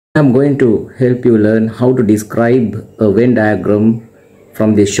I'm going to help you learn how to describe a Venn diagram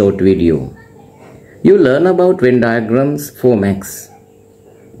from this short video. You learn about Venn diagrams for Max,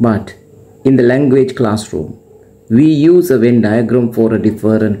 but in the language classroom, we use a Venn diagram for a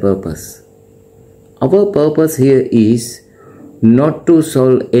different purpose. Our purpose here is not to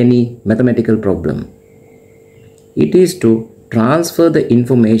solve any mathematical problem. It is to transfer the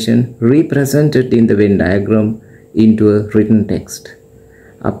information represented in the Venn diagram into a written text.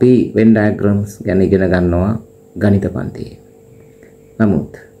 අපි Venn diagrams ගැන ඉගෙන ගන්නවා ගණිත පන්තියේ.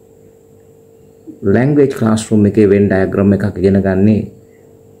 නමුත් language classroom එකේ Venn diagram එකක් ඉගෙන ගන්නේ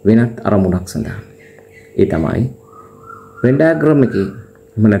වෙනත් අරමුණක් සඳහා. ඒ තමයි Venn diagram එකේ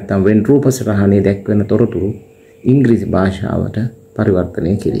එහෙම නැත්නම් Venn රූප සටහනේ දැක්වෙන තොරතුරු ඉංග්‍රීසි භාෂාවට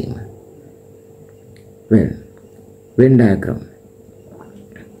පරිවර්තනය කිරීම. Venn diagram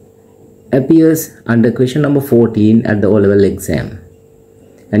appears under question number 14 at the O-level exam.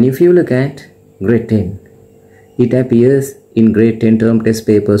 And if you look at grade 10, it appears in grade 10 term test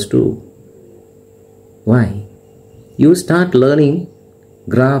papers too. Why? You start learning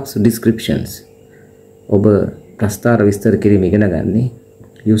graphs descriptions. ඔබ ප්‍රස්ථාර විස්තර කිරීම ඉගෙන ගන්නේ.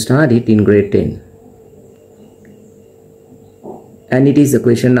 You start it in grade 10. And it is the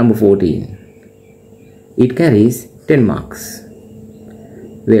question number 14. It carries 10 marks.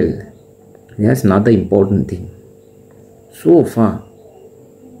 Well, there's another important thing. So far,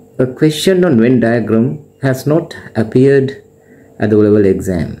 a question on Venn diagram has not appeared at the O-level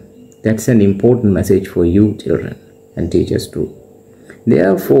exam. That's an important message for you children and teachers too.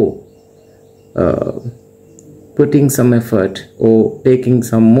 Therefore, putting some effort or taking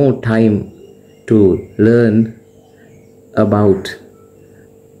some more time to learn about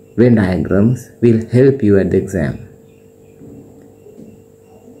Venn diagrams will help you at the exam.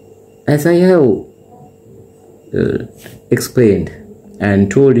 As I have explained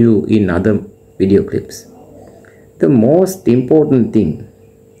and told you in other video clips, the most important thing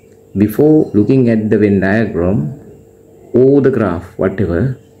before looking at the Venn diagram or the graph, whatever,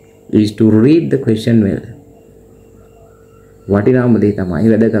 is to read the question well. වටිනාම දේ තමයි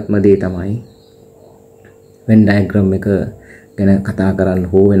වැදගත්ම දේ තමයි Venn diagram එක ගැන කතා කරන්න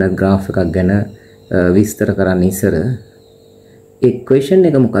හෝ වෙනත් graph එකක් ගැන විස්තර කරන්න ඉස්සර ඒ question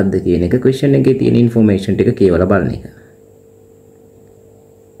එක මොකක්ද කියන එක question එකේ තියෙන information ටික කියවලා බලන එක.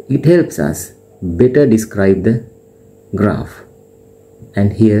 It helps us better describe the graph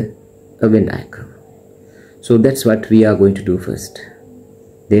and here a Venn diagram. So that's what we are going to do first.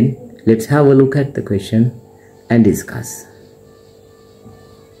 Then let's have a look at the question and discuss.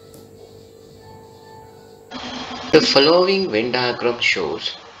 The following Venn diagram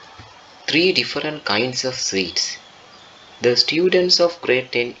shows 3 different kinds of sweets the students of grade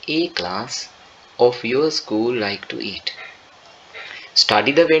 10A class of your school like to eat.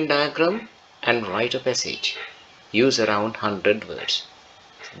 Study the Venn diagram and write a passage. Use around 100 words.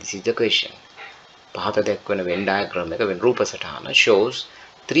 This is the question. පහත දැක්වෙන Venn diagram එක Venn රූප සටහන shows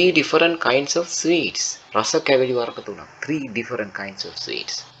 3 different kinds of sweets. රස කැවිලි වර්ග තුනක්. 3 different kinds of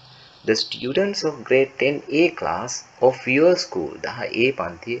sweets. The students of grade 10A class of your school 10A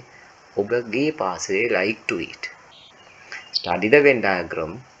පන්තියේ ඔබගේ පාසලේ like to eat. Study the Venn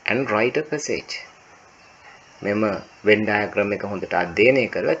diagram and write a passage. මෙම Venn diagram එක හොඳට අධ්‍යයනය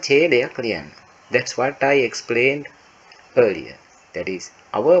කරලා ඡේදයක් ලියන්න. That's what I explained earlier. That is,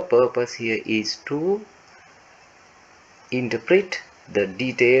 our purpose here is to interpret the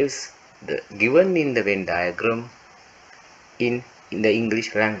details given in the Venn diagram in the English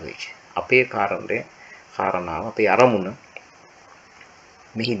language. අපේ කාරණාව අපේ අරමුණ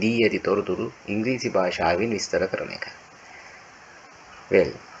මෙහි දී ඇති තොරතුරු ඉංග්‍රීසි භාෂාවෙන් විස්තර කරන එක.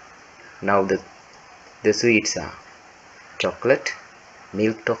 Well, now the sweets are chocolate,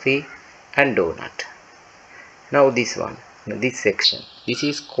 milk toffee and donut. Now this one, this section, this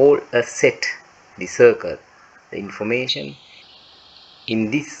is called a set, the circle. The information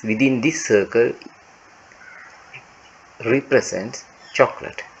within this circle represents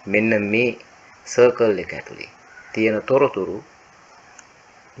chocolate. මෙන්න මේ circle එක ඇතුලේ තියෙන තොරතුරු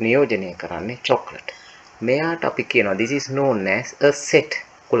නියෝජනය කරන්නේ chocolate. මෙයාට අපි කියනවා this is known as a set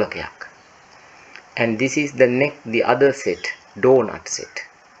කුලකයක්. And this is the other set, donut set.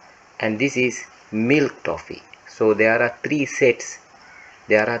 And this is milk toffee. So there are 3 sets.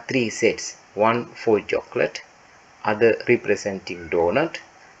 There are 3 sets. One for chocolate, other representing donut,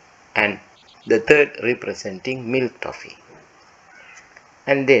 and the third representing milk toffee.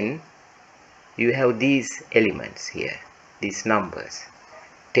 And then you have these elements here, these numbers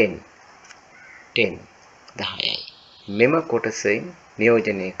 10 10 10යි. මෙම කොටසෙන්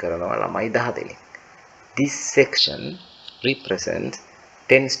නියෝජනය කරනවා ළමයි 10 දෙනෙක්. This section represents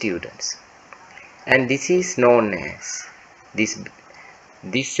 10 students, and this is known as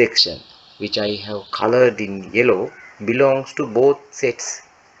this section, which I have colored in yellow, belongs to both sets.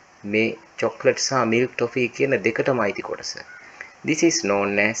 මේ chocolate සහ milk toffee කියන දෙකටම අයිති කොටස. This is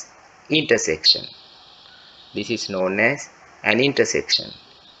known as intersection. This is known as an intersection.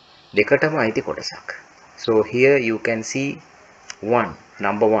 දෙකටම අයිති කොටසක්. So here you can see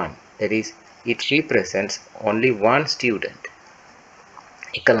number 1, that is it represents only one student.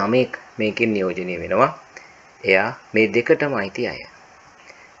 එක ළමෙක් මේකෙන් නියෝජනය වෙනවා. එයා මේ දෙකටම අයිති අය.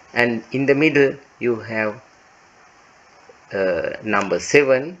 And in the middle you have number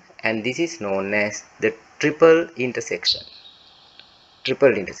 7, and this is known as the triple intersection.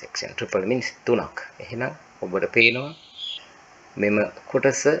 Triple intersection. Triple means තුනක්. එහෙනම් ඔබට පේනවා මෙම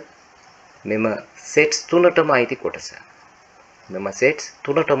කොටස මෙම sets තුනටම අයිති කොටස. මෙම sets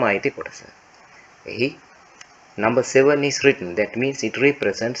තුනටම අයිති කොටස. එහි number 7 is written. That means it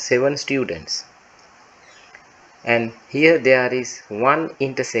represents 7 students. And here there is one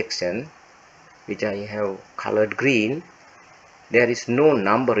intersection which I have colored green. There is no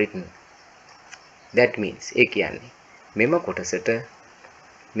number written. That means ඒ කියන්නේ මෙම කොටසට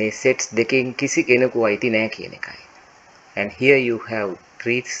මේ sets දෙකෙන් කිසි කෙනෙකු අයිති නැහැ කියන එකයි. And here you have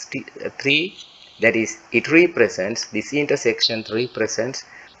three, that is it represents, this intersection represents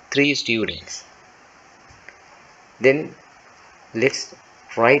 3 students. Then let's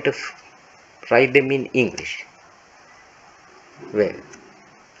write them in English. Well,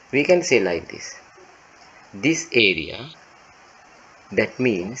 we can say like this. This area, that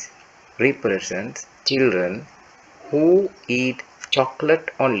means, represents children who eat chocolate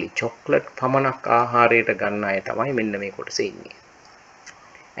only. Chocolate පමණක් ආහාරයට ගන්න අය තමයි මෙන්න මේ කොටසේ ඉන්නේ.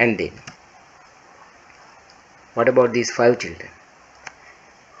 And then, what about these 5 children?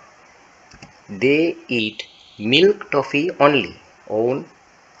 They eat milk toffee only. ඔවුන්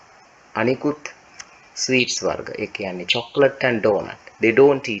අනිකුත් sweets වර්ග, ඒ කියන්නේ chocolate and donut, they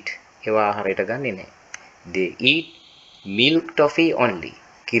don't eat. ඒවා ආහාරයට ගන්නෙ නැහැ. They eat milk toffee only.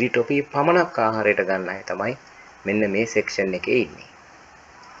 කිරි toffee පමණක් ආහාරයට ගන්න අය තමයි මෙන්න මේ section එකේ ඉන්නේ.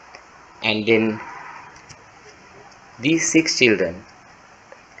 And then these 6 children,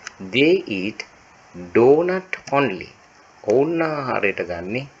 they eat donut only. ඔවුන් ආහාරයට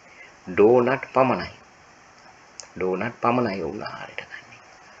ගන්නේ donut පමණයි. donut පමණයි ඔවුන් ආහාරයට ගන්නේ.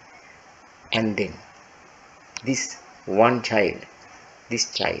 And then this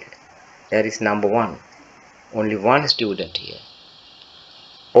child, there is number 1, only one student here.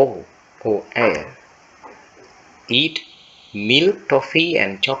 air eat milk toffee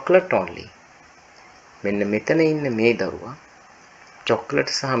and chocolate only. මෙන්න මෙතන ඉන්න මේ දරුවා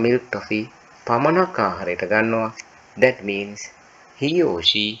chocolate සහ milk toffee පමණක් ආහාරයට ගන්නවා. That means he or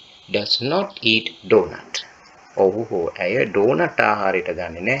she does not eat donut. ඇය donut ආහාරයට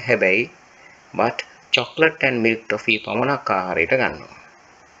ගන්නේ නැහැ. හැබැයි but chocolate and milk toffee පමණක් ආහාරයට ගන්නවා.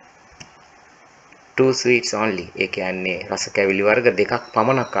 2 sweets only. ඒ කියන්නේ රස කැවිලි වර්ග දෙකක්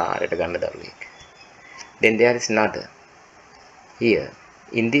පමණක් ආහාරයට ගන්න දරුවෙක්. Then there is another. Here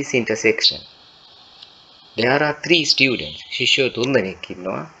in this intersection there are 3 students. ශිෂ්‍යයෝ 3 දෙනෙක්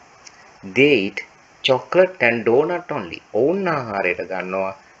ඉන්නවා. They eat chocolate and donut only. ඔවුන් ආහාරයට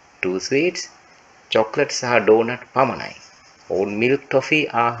ගන්නවා 2 sweets, chocolate සහ donut පමණයි. ඔවුන් milk toffee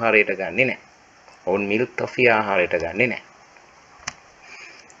ආහාරයට ගන්නේ නැහැ. ඔවුන් milk toffee ආහාරයට ගන්නේ නැහැ.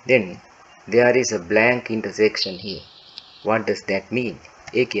 Then there is a blank intersection here. What does that mean?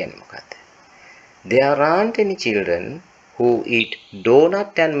 ඒ කියන්නේ මොකක්ද? There aren't any children who eat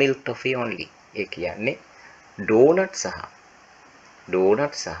donut and milk toffee only. ඒ කියන්නේ donut සහ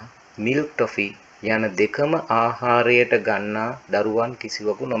milk toffee යන දෙකම ආහාරයට ගන්නා දරුවන්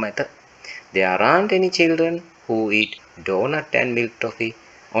කිසිවකු නොමැත. There aren't any children who eat donut and milk toffee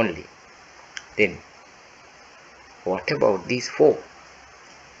only. Then what about these 4?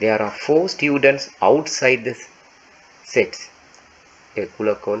 There are 4 students outside the sets. A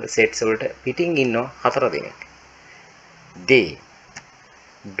කුලකවල sets වලට පිටින් ඉන්නවා 4 දෙනෙක්. They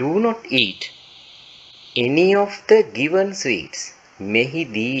do not eat any of the given sweets.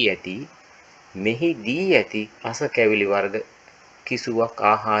 මෙහිදී ඇති රස කැවිලි වර්ග කිසිවක්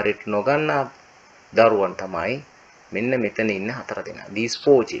ආහාරයට නොගන්නා දරුවන් තමයි මෙන්න මෙතන ඉන්න 4 දෙනා. These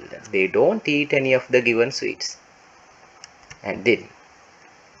 4 children, they don't eat any of the given sweets. And then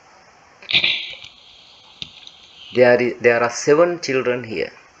there are 7 children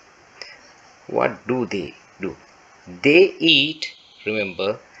here. What do they do? They eat, remember,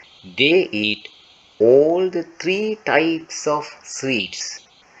 they eat all the 3 types of sweets.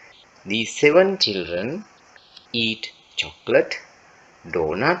 These 7 children eat chocolate,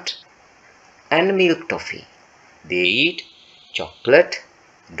 donut and milk toffee. They eat chocolate,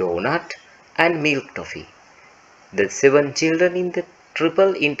 donut, and milk toffee. The 7 children in the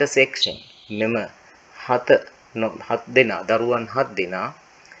triple intersection. මෙම හත් දෙනා දරුවන් 7 දෙනා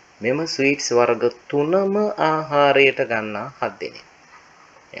මෙම sweets වර්ග තුනම ආහාරයට ගන්නා 7 දෙනෙක්.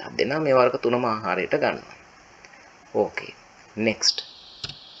 මේ 7 දෙනා මේ වර්ග තුනම ආහාරයට ගන්නවා. Okay, next.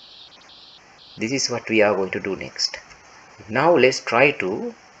 This is what we are going to do next. Now let's try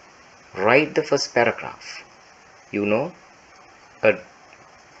to write the first paragraph. You know, a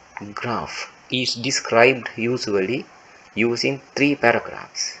graph is described usually using 3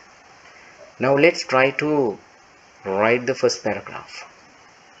 paragraphs. Now let's try to write the first paragraph.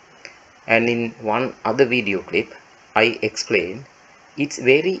 And in one other video clip, I explained it's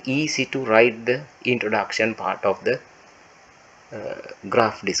very easy to write the introduction part of the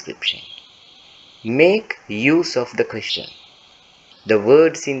graph description. Make use of the question, the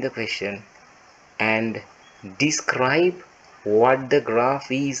words in the question, and describe what the graph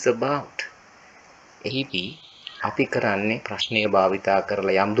is about. එහිදී අපි කරන්නේ ප්‍රශ්නය භාවිතා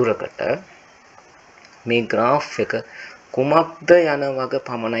කරලා යම් දුරකට මේ graph එක කුමක්ද යන වග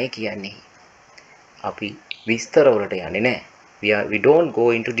පමණයි කියන්නේ. අපි විස්තර වලට යන්නේ නැහැ. We don't go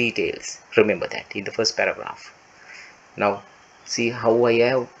into details. Remember that in the first paragraph. Now see how I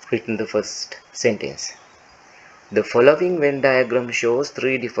have written the first sentence. The following Venn diagram shows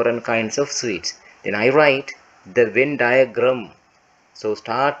 3 different kinds of sweets. Then I write the Venn diagram. So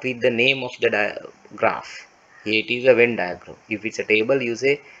start with the name of the graph. Here it is a Venn diagram. If it's a table, you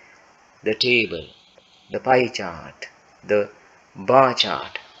say the table, the pie chart, the bar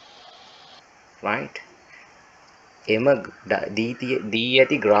chart, right? එම දී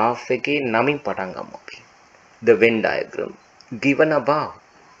ඇති graph එකේ නමින් පටන් ගමු අපි. The Venn diagram given above.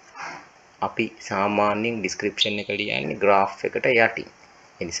 අපි සාමාන්‍යයෙන් description එක ලියන්නේ graph එකට යටින්.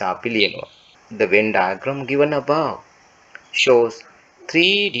 ඒ නිසා අපි ලියනවා the Venn diagram given above shows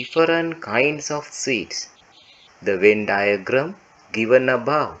 3 different kinds of sweets. The Venn diagram given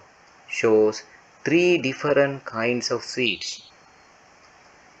above shows 3 different kinds of sweets.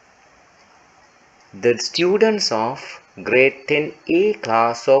 The students of grade 10A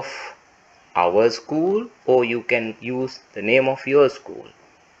class of our school, or you can use the name of your school,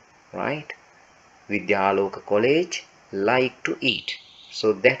 right? Vidyaloka College, like to eat. So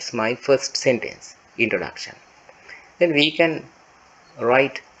that's my first sentence, introduction. Then we can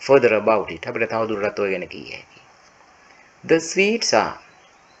write further about it. අපිට තවදුරටත් ඔය ගැන කිය හැකියි. The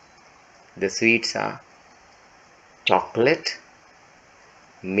sweets are chocolate,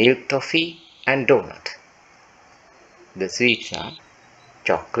 milk toffee, and donut. The sweets are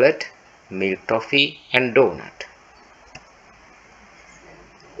chocolate, milk toffee, and donut.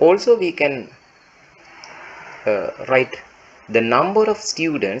 Also we can write the number of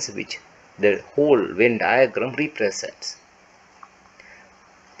students which the whole Venn diagram represents.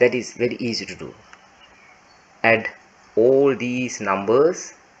 That is very easy to do. Add all these numbers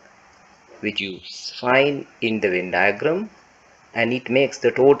which you find in the Venn diagram and it makes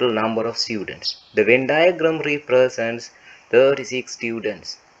the total number of students. The Venn diagram represents 36 students.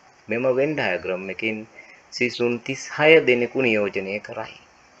 මෙම Venn diagram එකකින් සිසුන් 36 දෙනෙකු නියෝජනය කරයි.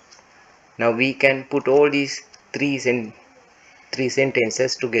 Now we can put all these three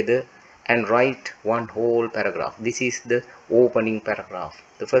sentences together and write one whole paragraph. This is the opening paragraph,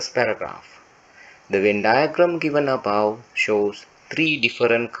 the first paragraph. The Venn diagram given above shows 3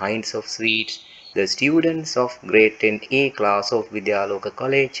 different kinds of sweets the students of grade 10A class of Vidyaloka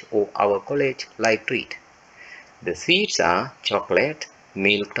College or our college like to eat. The sweets are chocolate,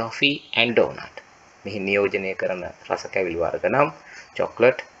 milk toffee, and donut. මෙහි නියෝජනය කරන රස කැවිලි වර්ග නම්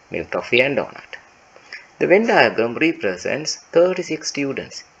chocolate, milk toffee, and donut. The Venn diagram represents 36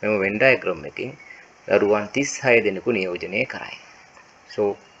 students. මෙම Venn diagram එකකින් දරුවන් 36 දෙනෙකු නියෝජනය කරයි. So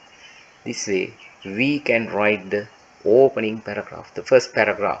this way we can write the opening paragraph, the first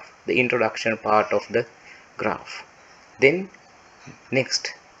paragraph, the introduction part of the graph. Then next,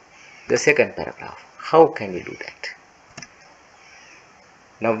 the second paragraph. How can we do that?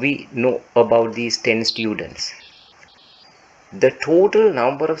 Now we know about these 10 students. The total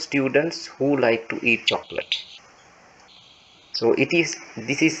number of students who like to eat chocolate. So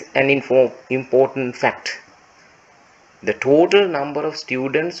this is an important fact. The total number of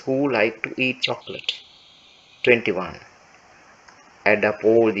students who like to eat chocolate, 21. Add up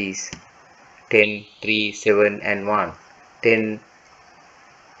all these 10, 3, 7 and 1. 10,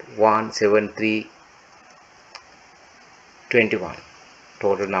 1, 7, 3, 21.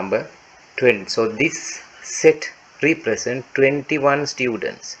 Total number 20. So this set represent 21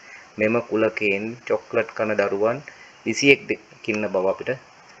 students. මෙම කුලකයෙන් chocolate කන දරුවන් 21 දෙනෙක් ඉන්න බව අපිට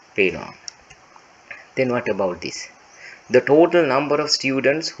පේනවා. Then what about this? the total number of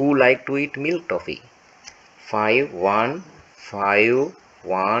students who like to eat milk toffee. 5, 1, 5,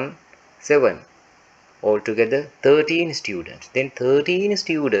 1, 7. Altogether 13 students. Then 13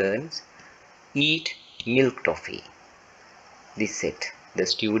 students eat milk toffee. This set. The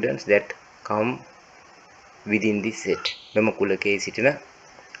students that come within this set. මෙම කුලකයේ සිටින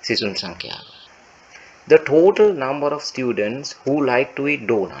සිසුන් සංඛ්‍යාව. The total number of students who like to eat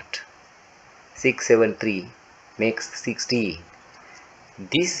donut. 673 makes 16.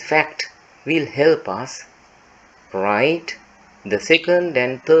 This fact will help us write the second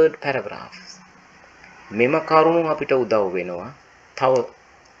and third paragraphs. මෙම කරුණු අපිට උදව් වෙනවා තව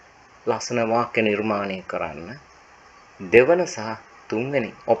ලස්සන වාක්‍ය නිර්මාණය කරන්න දෙවන සහ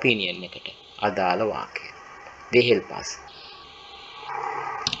තුන්වෙනි ඔපිනියන් එකට අදාළ වාක්‍ය. They help us.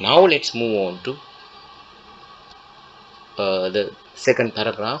 Now let's move on to the second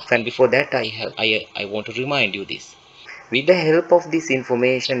paragraph, and before that I want to remind you this. With the help of this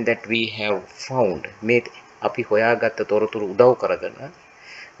information that we have found, මේ අපි හොයාගත්ත තොරතුරු උදව් කරගෙන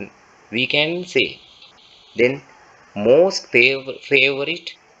we can say then most favorite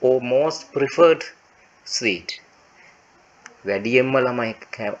or most preferred sweet. වැඩියෙන්ම ළමයි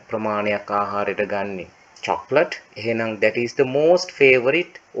ප්‍රමාණයක් ආහාරයට ගන්නේ chocolate. එහෙනම් that is the most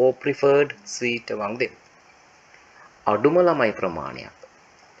favorite or preferred sweet among them. අඩුම ළමයි ප්‍රමාණයක්,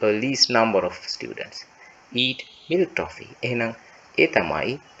 the least number of students eat milk toffee. එහෙනම් ඒ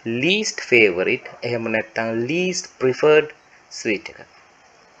තමයි least favorite එහෙම නැත්නම් least preferred sweet එක.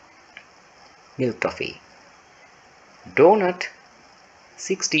 milk toffee. Donut.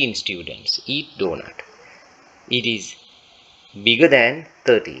 16 students eat donut. It is bigger than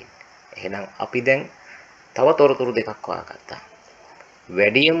 13. එහෙනම් අපි දැන් තව තොරතුරු දෙකක් හොයාගත්තා.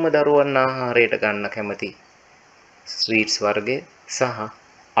 වැඩියෙන්ම දරුවන් ආහාරයට ගන්න කැමති ස්වීට්ස් වර්ගය සහ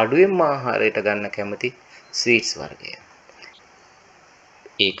අඩුවෙන්ම ආහාරයට ගන්න කැමති ස්වීට්ස් වර්ගය.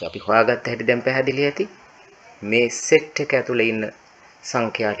 ඒක අපි හොයාගත්ත හැටි දැන් පැහැදිලි ඇති. මේ සෙට් එක ඇතුලේ ඉන්න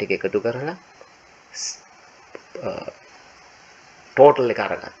සංඛ්‍යා ටික එකතු කරලා ටෝටල් එක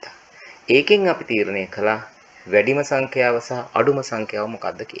අරගත්තා. ඒකෙන් අපි තීරණය කළා වැඩිම සංඛ්‍යාව සහ අඩුම සංඛ්‍යාව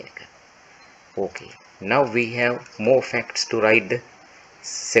මොකක්ද කියන එක. Okay. Now we have more facts to write the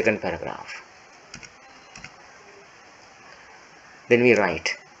second paragraph. Then we write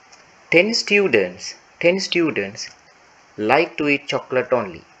 10 students like to eat chocolate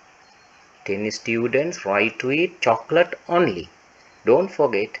only. 10 students like to eat chocolate only. Don't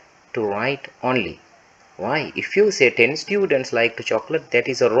forget to write only. Why? If you say 10 students like to chocolate, that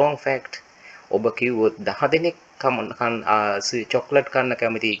is a wrong fact. ඔබ කිව්වොත් 10 දෙනෙක් chocolate කන්න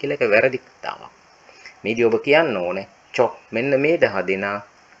කැමතියි කියලා ඒක වැරදි කතාවක්. මේදී ඔබ කියන්න ඕනේ මෙන්න මේ 10 දෙනා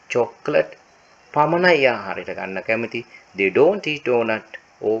chocolate පමණයි ආහාරයට ගන්න කැමති. They don't eat donut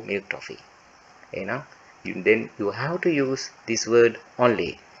or milk toffee. එහෙනම් then you have to use this word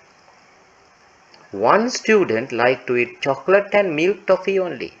only. One student like to eat chocolate and milk toffee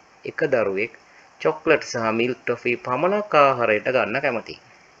only. එක දරුවෙක් chocolate සහ milk toffee පමණක් ආහාරයට ගන්න කැමතියි.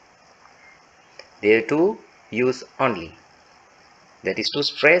 There too use only. That is to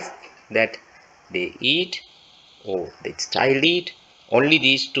stress that they eat or the child eat only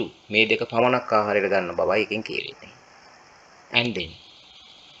these two. මේ දෙක පමණක් ආහාරයට ගන්න බවයි එකෙන් කියවෙන්නේ. And then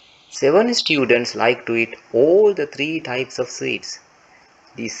 7 students like to eat all the 3 types of sweets.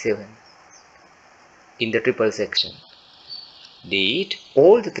 These 7 in the triple section. They eat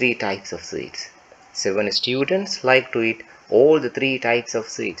all the 3 types of sweets. 7 students like to eat all the 3 types of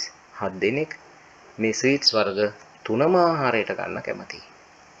sweets. 7 දෙනෙක් මේ sweets වර්ග තුනම ආහාරයට ගන්න කැමතියි.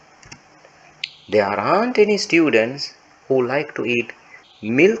 There aren't any students who like to eat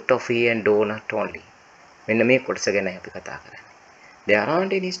milk toffee and donut only. මෙන්න මේ කොටස ගැන අපි කතා කරන්නේ. There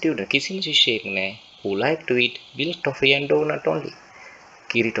aren't any students. කිසිම ශිෂ්‍යයෙක් නැහැ who like to eat milk toffee and donut only.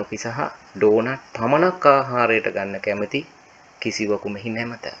 කිරි ටොෆි සහ ඩෝනට් පමණක් ආහාරයට ගන්න කැමති කිසිවකු මෙහි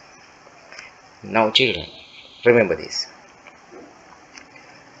නැමත. Now children, remember this.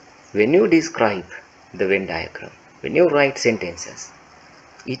 When you describe the Venn diagram, when you write sentences,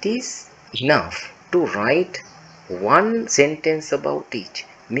 it is enough to write one sentence about each.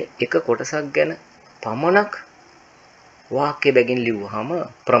 මේ එක කොටසක් ගැන පමණක් වාක්‍ය බැගින් ලියුවාම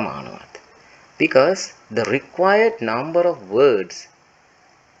ප්‍රමාණවත්. Because the required number of words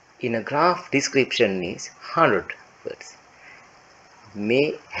in a graph description is 100 words. මේ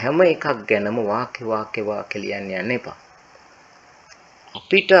හැම එකක් ගැනම වාක්‍ය ලියන්න යන්න එපා.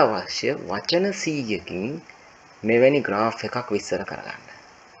 අපිට අවශ්‍ය වචන 100කින් මෙවැනි graph එකක් විස්තර කරගන්න.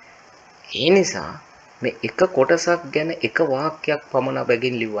 ඒ නිසා මේ එක කොටසක් ගැන එක වාක්‍යයක් පමණ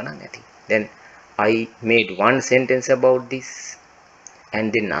බැගින් ලියුවා නම් ඇති. Then I made one sentence about this and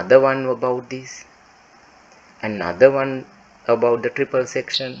then another one about this another one about the triple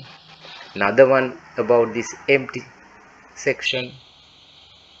section, another one about this empty section,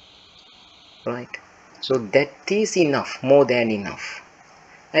 right? So that is enough, more than enough.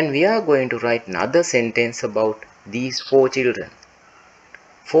 And we are going to write another sentence about these 4 children.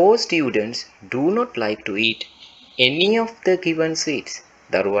 4 students do not like to eat any of the given sweets.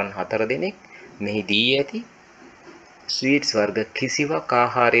 දරුවන් 4 දෙනෙක් මෙහි දී ඇති sweets වර්ග කිසිවක්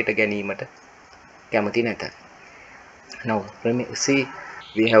ආහාරයට ගැනීමට කැමති නැත. Now see,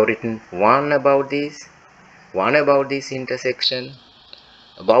 we have written one about this intersection,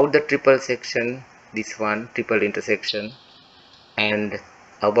 about the triple section, this one triple intersection, and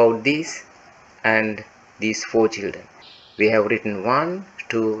about this and these 4 children. We have written 1,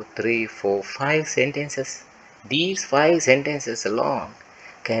 2, 3, 4, 5 sentences. These 5 sentences alone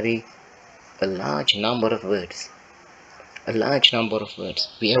carry a large number of words.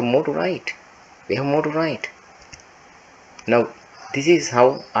 We have more to write. Now this is how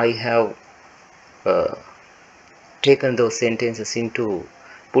I have taken those sentences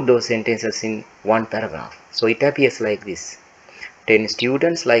put those sentences in one paragraph. So it appears like this: 10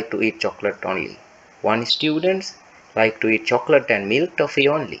 students like to eat chocolate only. 1 student like to eat chocolate and milk toffee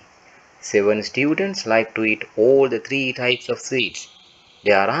only. 7 students like to eat all the 3 types of sweets.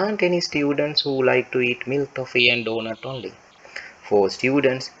 There aren't any students who like to eat milk toffee and donut only. 4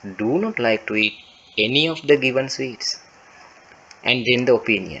 students do not like to eat any of the given sweets. And then the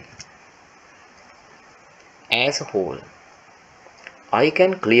opinion. As a whole, I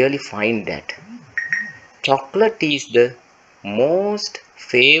can clearly find that chocolate is the most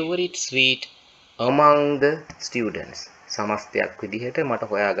favorite sweet among the students. සමස්තයක් විදිහට මට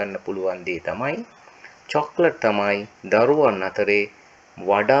හොයාගන්න පුළුවන් දේ තමයි chocolate තමයි දරුවන් අතරේ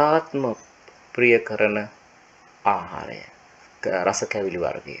වඩාත්ම ප්‍රිය කරන ආහාරය, රස කැවිලි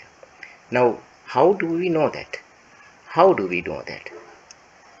වර්ගය. Now how do we know that?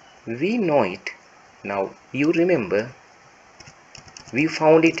 We know it. Now you remember, we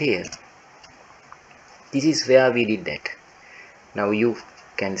found it here. This is where we did that. Now you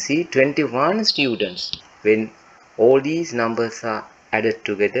can see 21 students. When all these numbers are added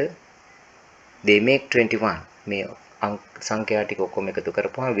together, they make 21. මේ සංඛ්‍යා ටික ඔක්කොම එකතු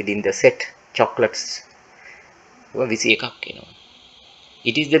කරපුවාම within the set chocolates 21ක් එනවා.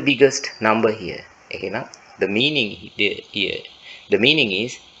 It is the biggest number here. එහෙනම් the meaning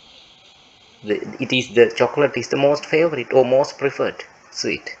is the chocolate is the most favorite or most preferred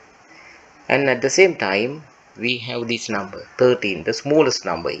sweet. And at the same time we have this number 13, the smallest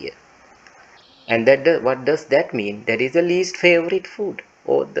number here. And what does that mean? That is the least favorite food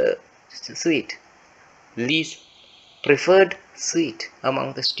or the sweet, least preferred sweet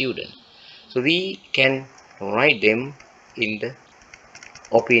among the students. So we can write them in the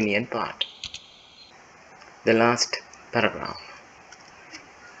opinion part, the last paragraph.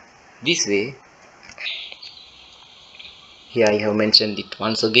 This way, here I have mentioned it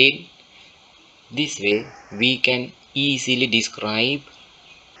once again. This way we can easily describe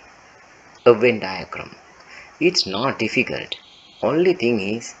a Venn diagram. It's not difficult. Only thing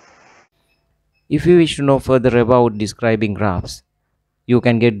is, If you wish to know further about describing graphs, you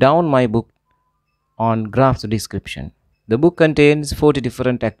can get down my book on graphs description. The book contains 40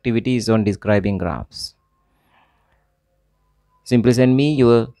 different activities on describing graphs. Simply send me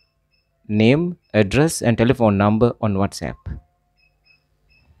your name, address and telephone number on WhatsApp.